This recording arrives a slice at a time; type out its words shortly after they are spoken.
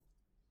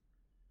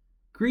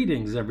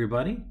Greetings,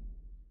 everybody.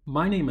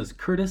 My name is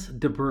Curtis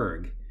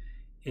DeBerg,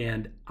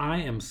 and I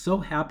am so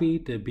happy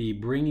to be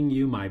bringing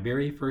you my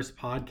very first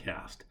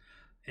podcast.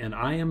 And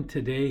I am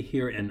today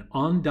here in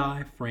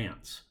Hendaye,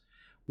 France,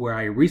 where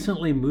I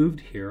recently moved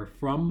here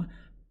from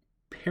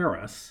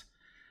Paris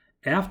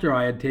after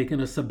I had taken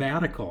a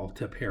sabbatical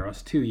to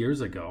Paris 2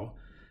 years ago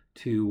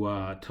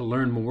to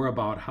learn more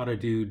about how to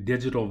do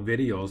digital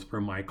videos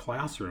for my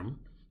classroom.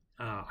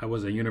 I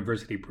was a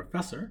university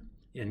professor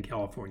in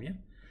California.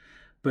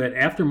 But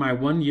after my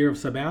 1 year of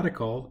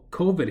sabbatical,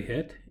 COVID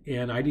hit,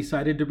 and I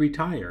decided to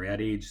retire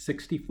at age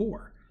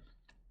 64.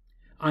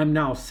 I'm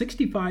now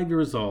 65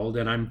 years old,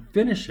 and I'm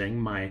finishing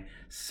my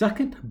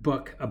second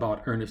book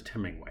about Ernest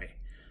Hemingway.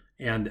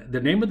 And the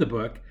name of the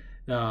book,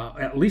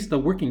 at least the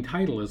working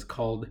title, is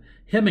called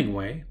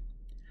Hemingway,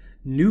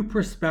 New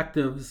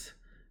Perspectives,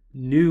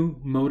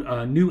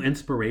 New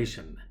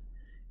Inspiration.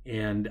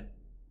 And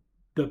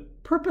the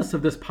purpose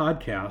of this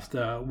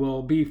podcast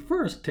will be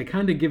first to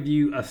kind of give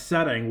you a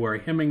setting where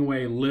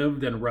Hemingway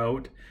lived and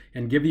wrote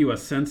and give you a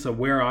sense of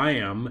where I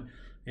am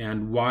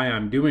and why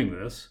I'm doing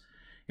this.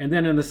 And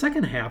then in the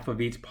second half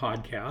of each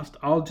podcast,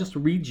 I'll just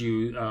read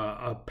you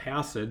a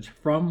passage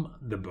from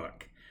the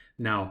book.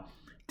 Now,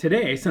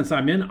 today, since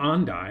I'm in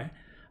Hendaye,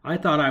 I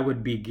thought I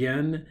would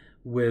begin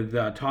with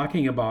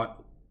talking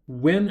about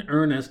when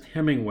Ernest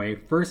Hemingway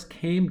first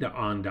came to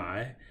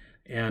Hendaye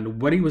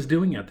and what he was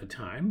doing at the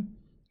time.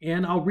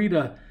 And I'll read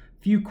a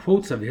few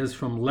quotes of his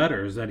from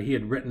letters that he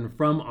had written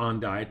from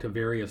Hendaye to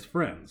various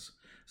friends.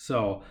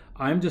 So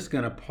I'm just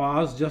going to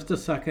pause just a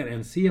second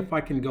and see if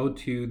I can go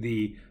to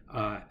the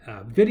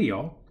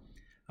video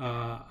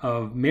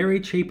of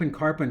Mary Chapin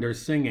Carpenter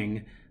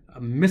singing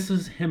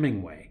Mrs.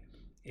 Hemingway.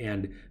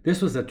 And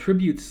this was a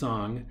tribute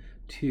song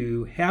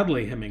to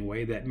Hadley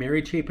Hemingway that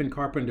Mary Chapin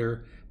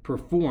Carpenter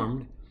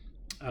performed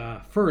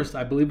first.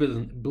 I believe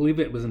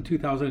it was in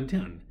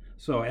 2010.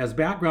 So as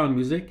background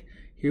music,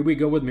 here we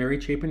go with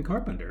Mary Chapin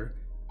Carpenter,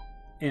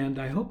 and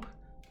I hope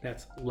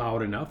that's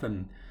loud enough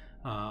and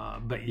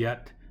but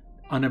yet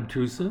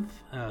unobtrusive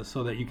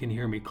so that you can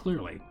hear me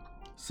clearly.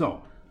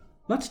 So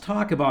let's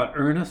talk about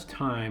Ernest's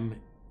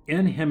time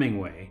in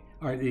Hemingway,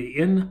 or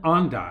in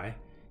Hendaye,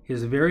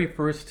 his very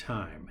first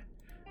time.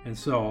 And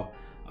so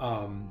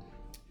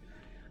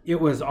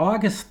it was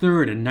August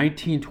 3rd in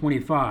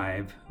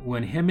 1925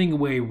 when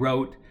Hemingway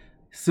wrote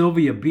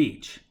Sylvia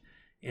Beach.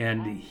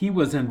 And he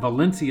was in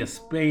Valencia,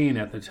 Spain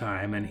at the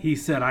time, and he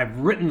said,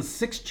 "I've written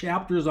 6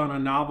 chapters on a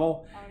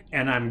novel,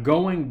 and I'm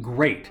going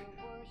great.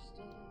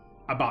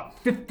 About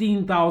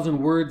 15,000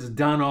 words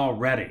done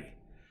already."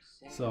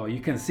 So you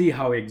can see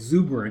how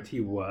exuberant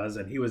he was,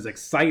 and he was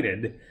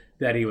excited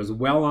that he was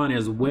well on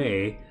his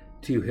way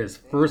to his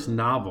first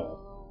novel.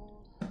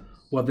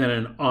 Well,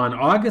 then on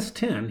August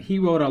 10, he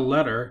wrote a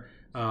letter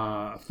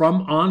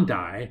from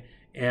Hendaye,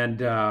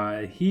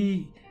 and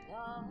he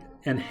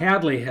and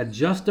Hadley had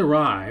just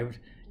arrived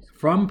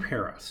from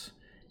Paris.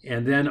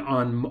 And then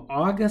on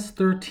August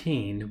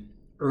 13,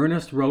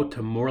 Ernest wrote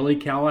to Morley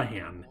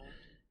Callahan.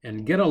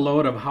 And get a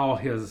load of how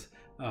his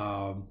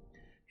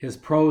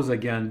prose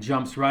again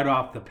jumps right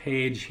off the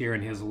page here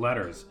in his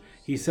letters.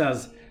 He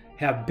says,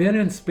 "Have been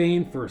in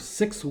Spain for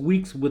 6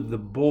 weeks with the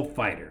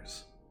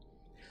bullfighters.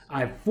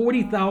 I've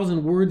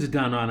 40,000 words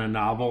done on a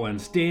novel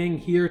and staying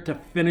here to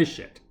finish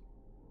it.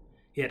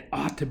 It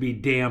ought to be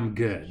damn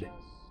good.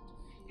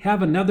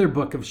 Have another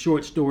book of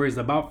short stories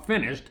about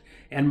finished,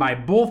 and my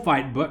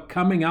bullfight book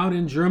coming out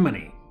in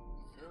Germany.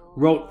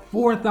 Wrote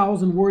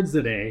 4,000 words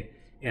a day,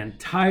 and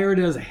tired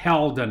as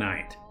hell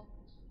tonight."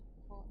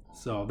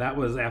 So that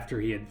was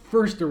after he had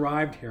first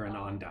arrived here in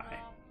Hendaye.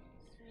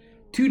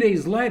 2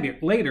 days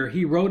later,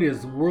 he wrote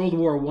his World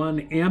War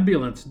I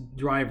ambulance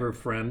driver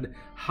friend,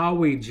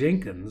 Howie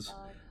Jenkins,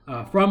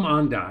 from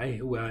Hendaye,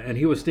 and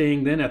he was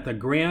staying then at the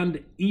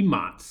Grand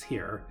Emots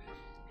here.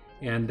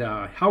 And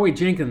Howie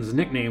Jenkins'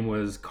 nickname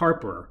was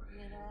Carper.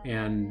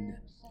 And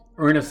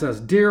Ernest says,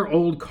 "Dear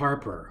old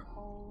Carper,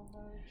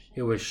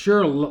 it was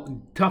sure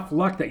tough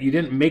luck that you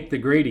didn't make the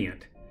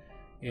gradient."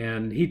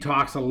 And he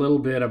talks a little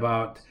bit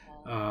about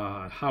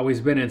how he's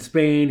been in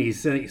Spain.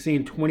 He's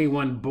seen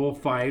 21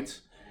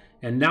 bullfights.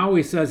 And now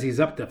he says he's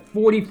up to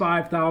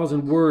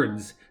 45,000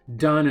 words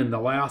done in the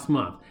last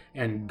month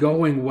and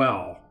going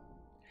well.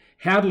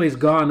 Hadley's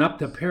gone up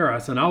to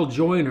Paris, and I'll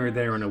join her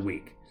there in a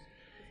week.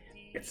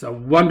 It's a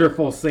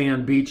wonderful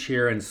sand beach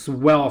here and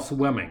swell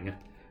swimming.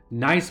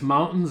 Nice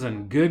mountains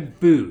and good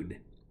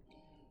food.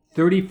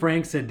 30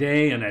 francs a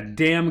day and a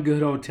damn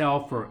good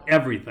hotel for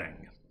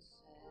everything.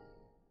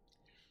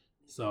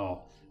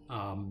 So,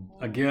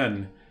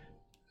 again,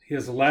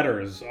 his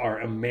letters are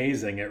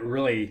amazing. It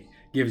really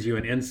gives you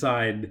an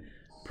inside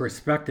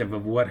perspective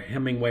of what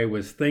Hemingway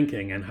was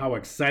thinking and how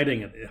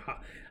excited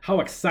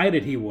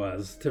he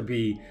was to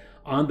be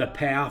on the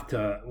path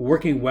to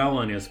working well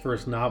on his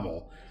first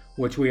novel,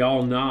 which we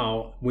all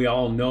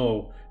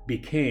know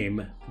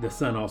became The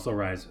Sun Also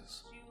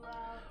Rises.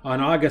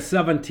 On August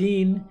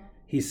 17,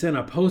 he sent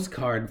a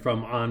postcard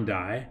from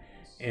Hendaye,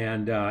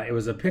 and it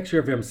was a picture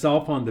of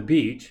himself on the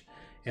beach,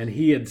 and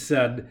he had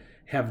said,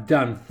 have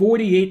done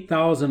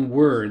 48,000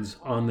 words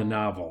on the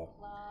novel.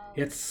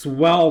 It's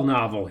swell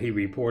novel, he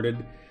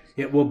reported.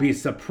 It will be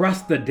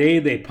suppressed the day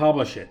they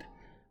publish it,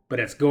 but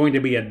it's going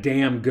to be a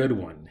damn good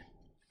one.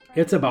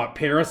 It's about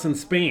Paris and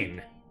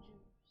Spain.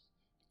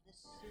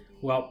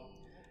 Well,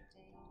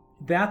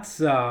 that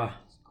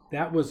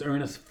was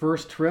Ernest's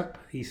first trip.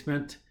 He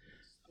spent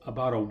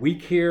about a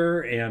week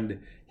here, and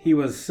he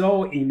was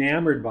so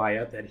enamored by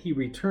it that he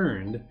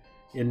returned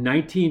in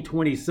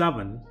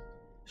 1927,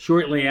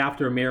 shortly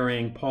after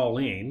marrying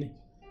Pauline.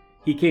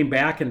 He came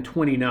back in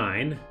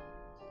 29.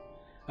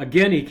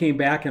 Again, he came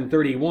back in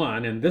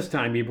 31, and this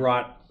time he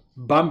brought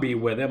Bumby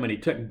with him, and he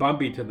took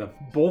Bumby to the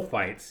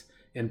bullfights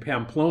in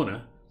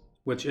Pamplona,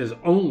 which is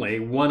only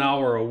 1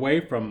 hour away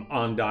from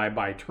Hendaye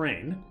by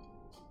train.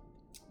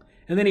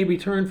 And then he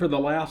returned for the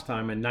last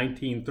time in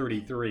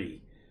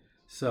 1933.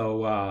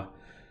 So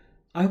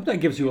I hope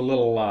that gives you a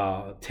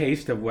little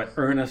taste of what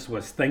Ernest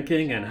was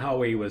thinking and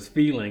how he was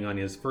feeling on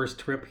his first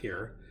trip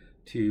here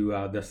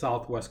to the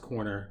southwest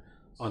corner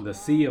on the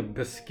Sea of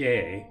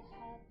Biscay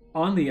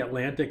on the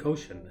Atlantic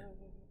Ocean.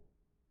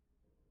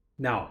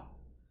 Now,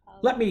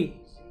 let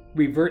me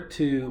revert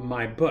to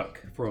my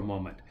book for a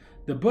moment.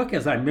 The book,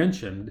 as I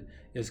mentioned,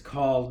 is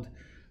called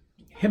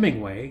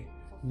Hemingway,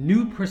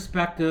 New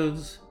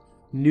Perspectives,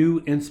 New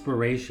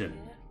Inspiration.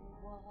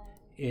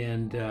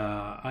 And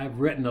I've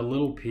written a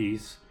little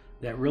piece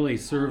that really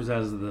serves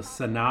as the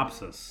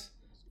synopsis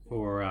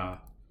for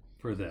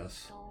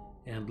this.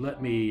 And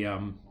let me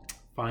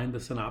find the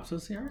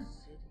synopsis here.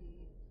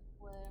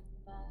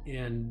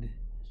 And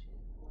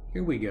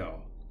here we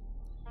go.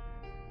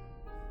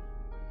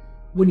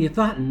 When you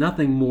thought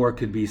nothing more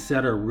could be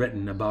said or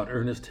written about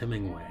Ernest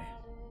Hemingway,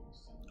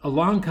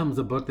 along comes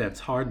a book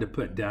that's hard to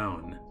put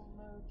down.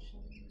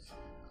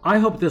 I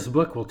hope this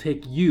book will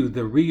take you,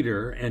 the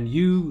reader, and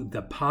you,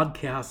 the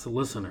podcast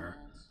listener,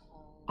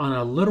 on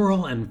a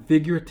literal and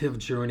figurative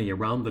journey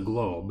around the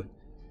globe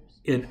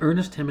in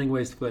Ernest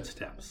Hemingway's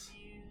footsteps.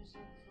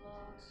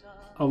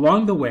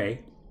 Along the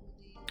way,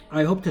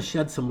 I hope to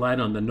shed some light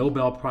on the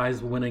Nobel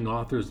Prize-winning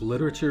author's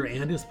literature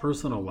and his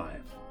personal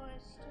life.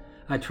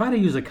 I try to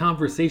use a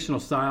conversational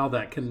style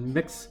that can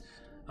mix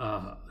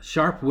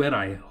sharp wit,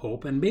 I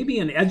hope, and maybe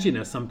an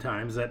edginess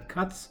sometimes that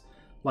cuts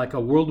like a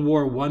World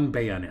War I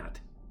bayonet.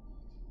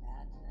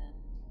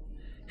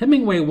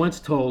 Hemingway once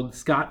told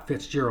Scott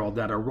Fitzgerald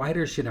that a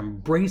writer should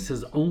embrace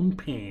his own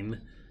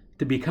pain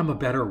to become a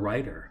better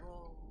writer.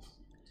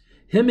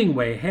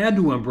 Hemingway had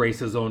to embrace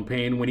his own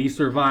pain when he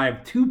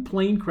survived 2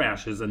 plane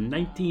crashes in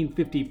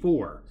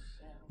 1954,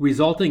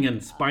 resulting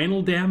in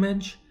spinal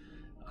damage,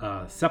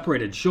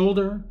 separated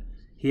shoulder.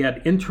 He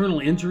had internal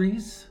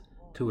injuries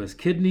to his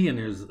kidney and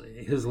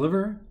his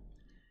liver,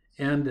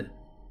 and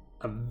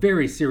a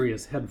very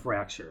serious head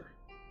fracture.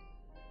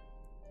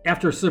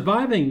 After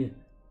surviving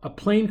a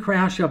plane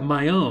crash of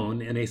my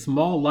own in a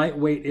small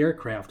lightweight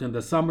aircraft in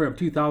the summer of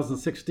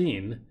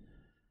 2016,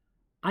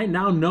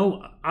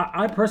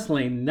 I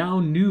personally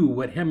now knew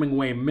what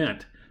Hemingway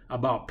meant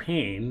about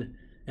pain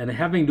and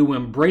having to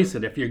embrace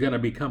it if you're going to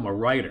become a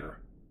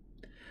writer.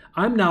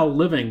 I'm now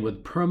living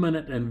with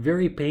permanent and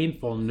very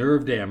painful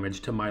nerve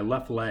damage to my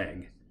left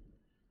leg.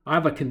 I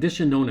have a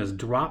condition known as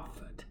drop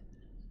foot.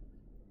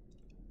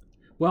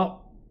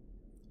 Well,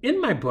 in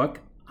my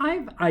book,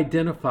 I've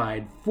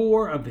identified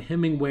 4 of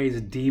Hemingway's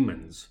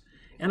demons.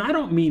 And I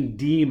don't mean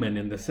demon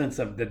in the sense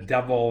of the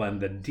devil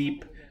and the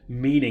deep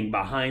meaning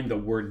behind the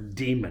word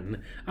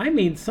demon. I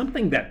mean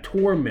something that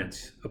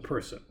torments a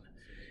person.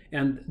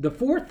 And the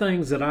 4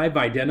 things that I've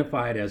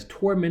identified as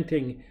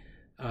tormenting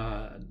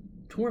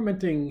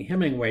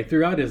Hemingway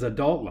throughout his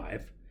adult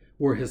life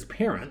were his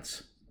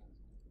parents,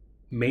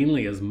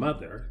 mainly his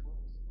mother.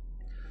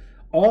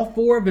 All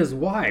 4 of his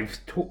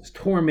wives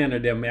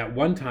tormented him at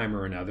one time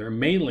or another,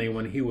 mainly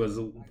when he was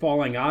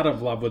falling out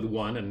of love with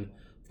one and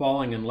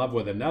falling in love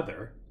with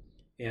another.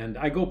 And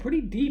I go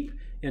pretty deep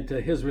into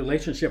his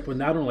relationship with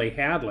not only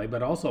Hadley,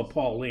 but also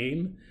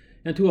Pauline,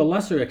 and to a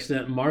lesser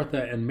extent,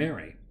 Martha and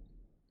Mary.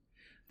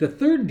 The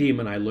 3rd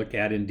demon I look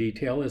at in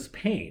detail is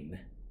pain.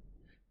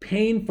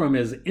 Pain from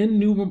his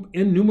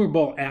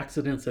innumerable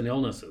accidents and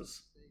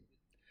illnesses.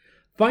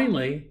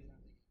 Finally,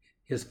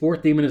 his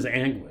 4th demon is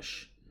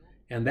anguish.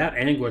 And that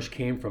anguish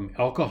came from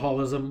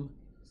alcoholism,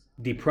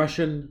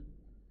 depression,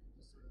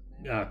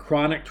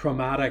 chronic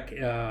traumatic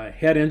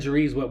head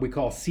injuries, what we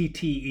call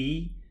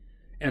CTE,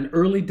 and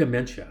early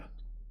dementia.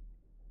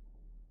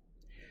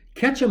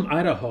 Ketchum,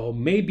 Idaho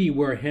may be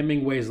where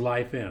Hemingway's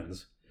life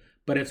ends,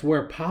 but it's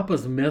where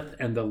Papa's myth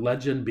and the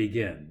legend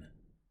begin.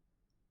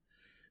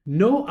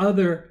 No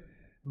other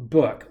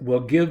book will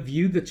give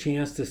you the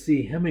chance to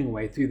see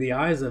Hemingway through the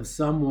eyes of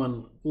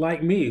someone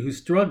like me who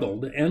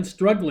struggled, and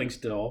struggling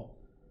still,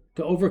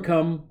 to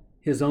overcome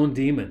his own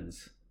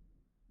demons.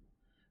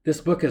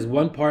 This book is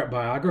 1 part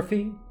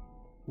biography,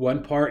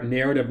 1 part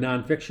narrative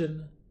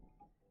nonfiction,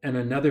 and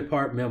another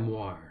part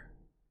memoir.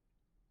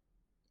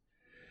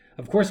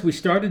 Of course, we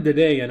started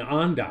today in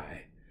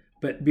Hendaye,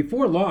 but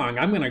before long,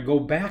 I'm going to go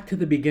back to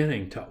the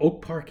beginning, to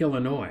Oak Park,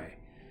 Illinois,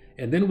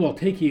 and then we'll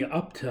take you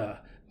up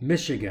to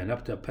Michigan,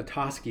 up to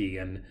Petoskey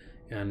and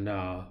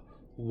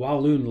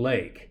Walloon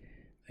Lake,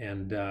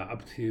 and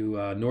up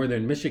to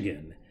northern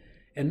Michigan.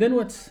 And then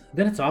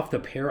it's off to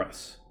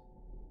Paris.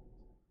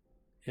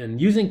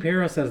 And using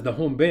Paris as the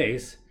home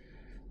base,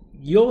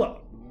 you,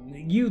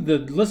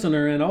 the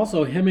listener, and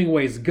also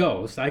Hemingway's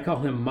ghost, I call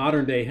him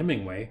modern day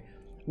Hemingway,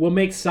 will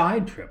make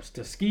side trips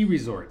to ski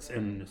resorts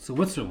in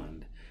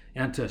Switzerland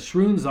and to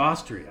Schruns,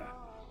 Austria.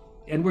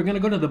 And we're going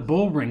to go to the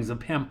bull rings of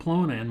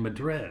Pamplona and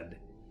Madrid,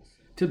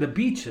 to the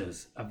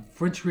beaches of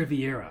French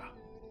Riviera.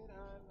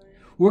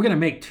 We're going to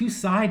make 2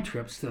 side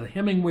trips to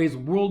Hemingway's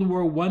World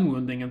War I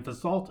wounding in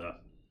Fasalta.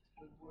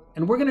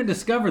 And we're going to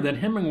discover that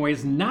Hemingway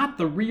is not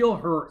the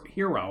real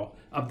hero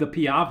of the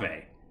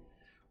Piave.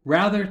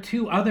 Rather,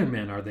 2 other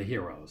men are the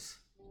heroes.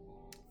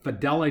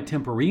 Fedele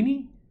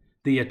Temporini,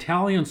 the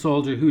Italian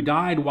soldier who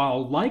died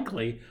while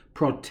likely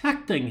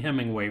protecting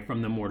Hemingway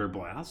from the mortar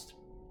blast,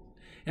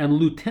 and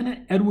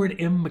Lieutenant Edward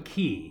M.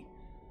 McKee,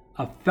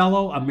 a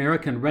fellow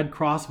American Red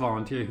Cross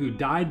volunteer who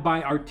died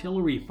by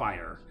artillery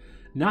fire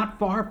not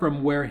far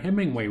from where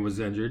Hemingway was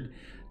injured,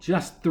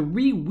 just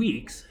 3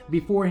 weeks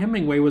before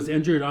Hemingway was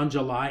injured on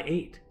July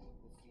 8.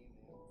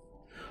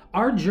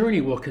 Our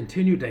journey will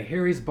continue to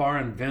Harry's Bar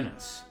in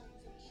Venice.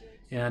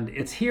 And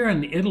it's here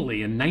in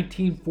Italy in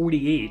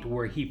 1948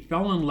 where he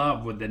fell in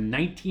love with the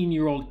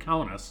 19-year-old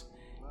Countess,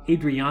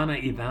 Adriana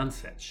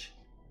Ivancic.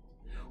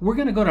 We're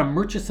going to go to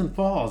Murchison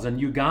Falls in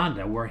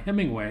Uganda where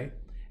Hemingway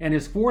and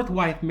his 4th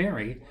wife,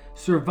 Mary,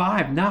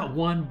 survived not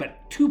 1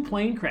 but 2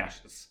 plane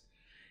crashes.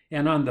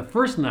 And on the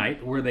first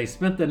night, where they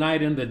spent the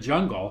night in the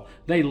jungle,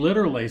 they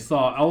literally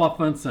saw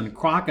elephants and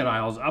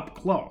crocodiles up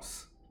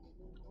close.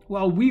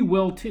 Well, we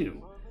will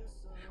too.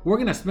 We're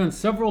going to spend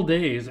several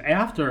days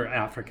after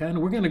Africa,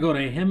 and we're going to go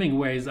to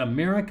Hemingway's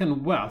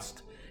American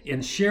West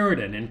in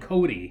Sheridan and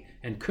Cody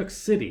and Cook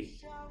City.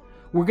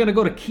 We're going to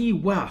go to Key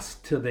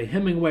West to the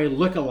Hemingway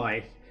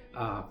Lookalike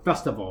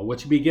Festival,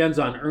 which begins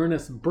on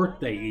Ernest's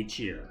birthday each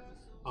year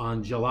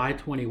on July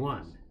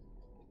 21.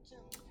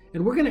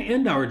 And we're going to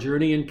end our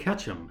journey in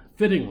Ketchum,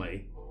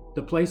 fittingly,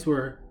 the place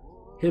where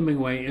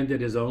Hemingway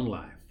ended his own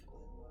life.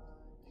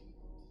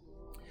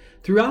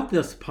 Throughout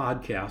this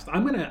podcast,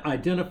 I'm going to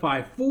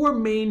identify 4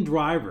 main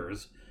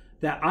drivers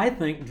that I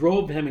think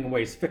drove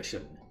Hemingway's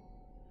fiction.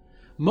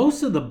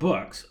 Most of the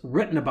books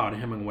written about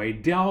Hemingway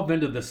delve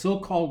into the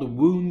so-called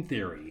wound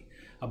theory,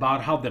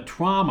 about how the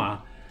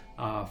trauma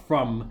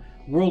from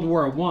World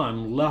War I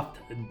left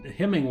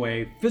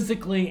Hemingway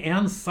physically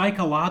and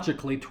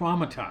psychologically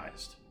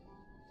traumatized.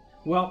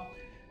 Well,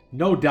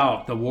 no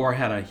doubt the war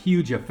had a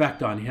huge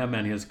effect on him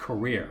and his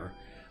career,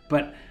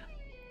 but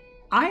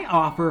I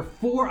offer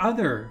 4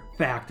 other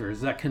factors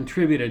that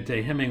contributed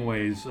to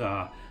Hemingway's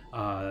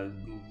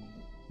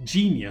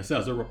genius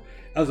as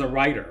a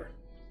writer.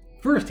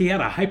 First, he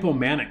had a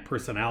hypomanic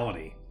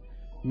personality,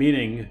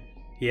 meaning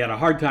he had a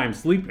hard time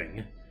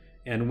sleeping,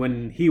 and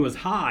when he was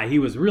high, he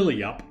was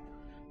really up,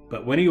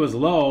 but when he was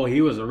low, he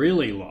was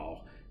really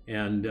low,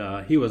 and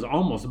he was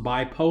almost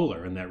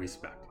bipolar in that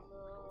respect.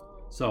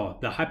 So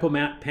the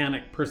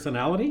hypomanic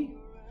personality.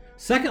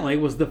 Secondly,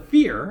 was the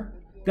fear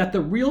that the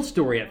real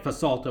story at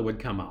Fasalta would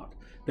come out,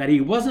 that he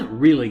wasn't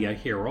really a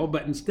hero,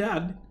 but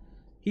instead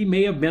he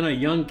may have been a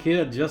young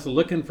kid just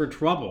looking for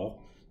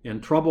trouble,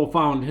 and trouble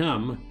found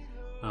him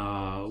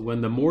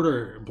when the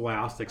mortar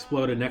blast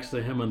exploded next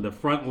to him in the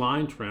front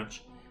line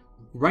trench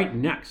right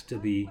next to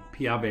the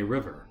Piave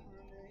River.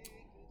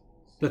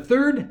 The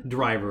third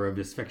driver of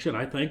his fiction,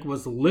 I think,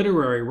 was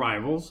literary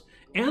rivals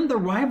and the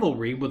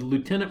rivalry with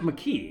Lieutenant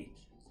McKee.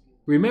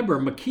 Remember,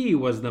 McKee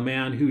was the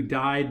man who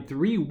died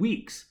 3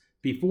 weeks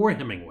before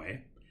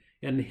Hemingway,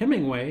 and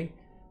Hemingway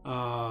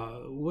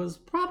was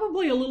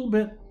probably a little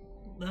bit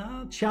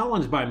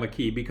challenged by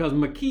McKee because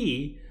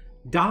McKee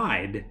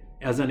died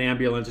as an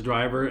ambulance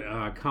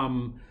driver,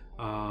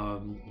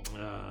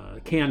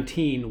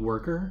 canteen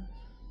worker,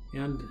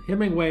 and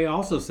Hemingway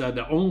also said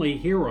the only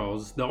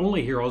heroes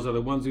are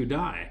the ones who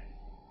die,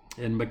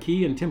 and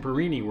McKee and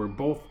Temporini were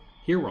both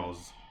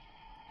heroes.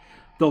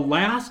 The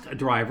last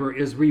driver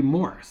is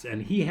remorse,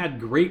 and he had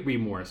great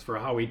remorse for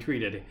how he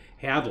treated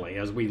Hadley,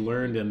 as we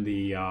learned in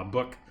the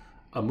book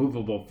A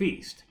Movable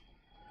Feast.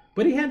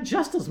 But he had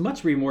just as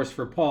much remorse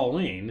for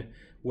Pauline,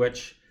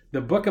 which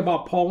the book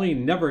about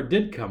Pauline never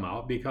did come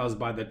out because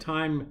by the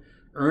time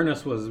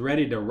Ernest was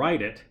ready to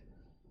write it,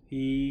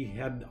 he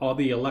had all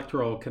the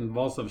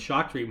electroconvulsive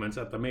shock treatments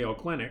at the Mayo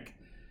Clinic,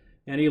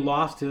 and he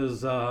lost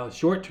his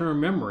short-term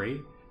memory,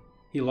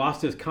 he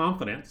lost his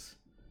confidence,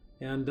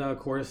 and of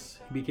course,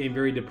 he became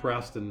very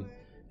depressed and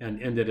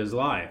ended his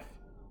life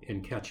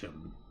in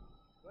Ketchum.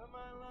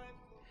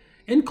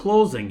 In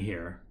closing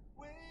here,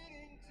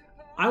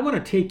 I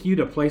want to take you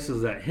to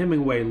places that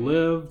Hemingway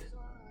lived,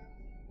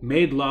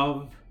 made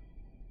love,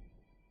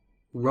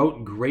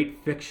 wrote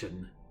great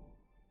fiction,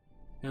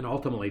 and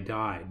ultimately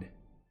died.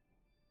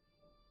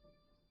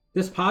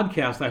 This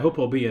podcast, I hope,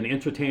 will be an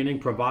entertaining,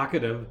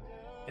 provocative,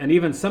 and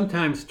even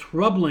sometimes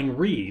troubling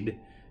read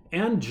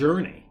and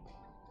journey.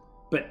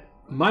 But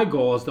my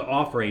goal is to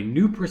offer a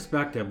new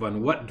perspective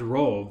on what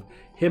drove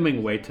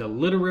Hemingway to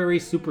literary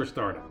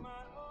superstardom.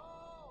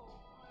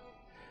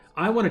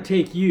 I want to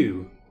take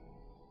you,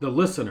 the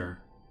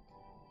listener.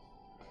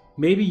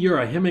 Maybe you're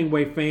a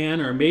Hemingway fan,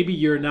 or maybe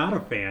you're not a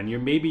fan. You're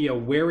maybe a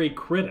wary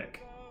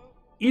critic.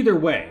 Either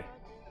way,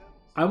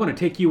 I want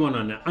to take you on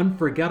an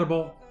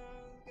unforgettable,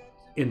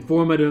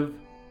 informative,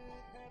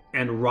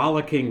 and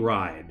rollicking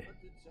ride.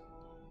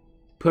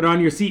 Put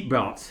on your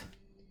seatbelts,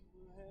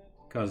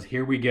 because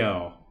here we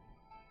go.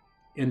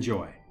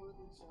 Enjoy.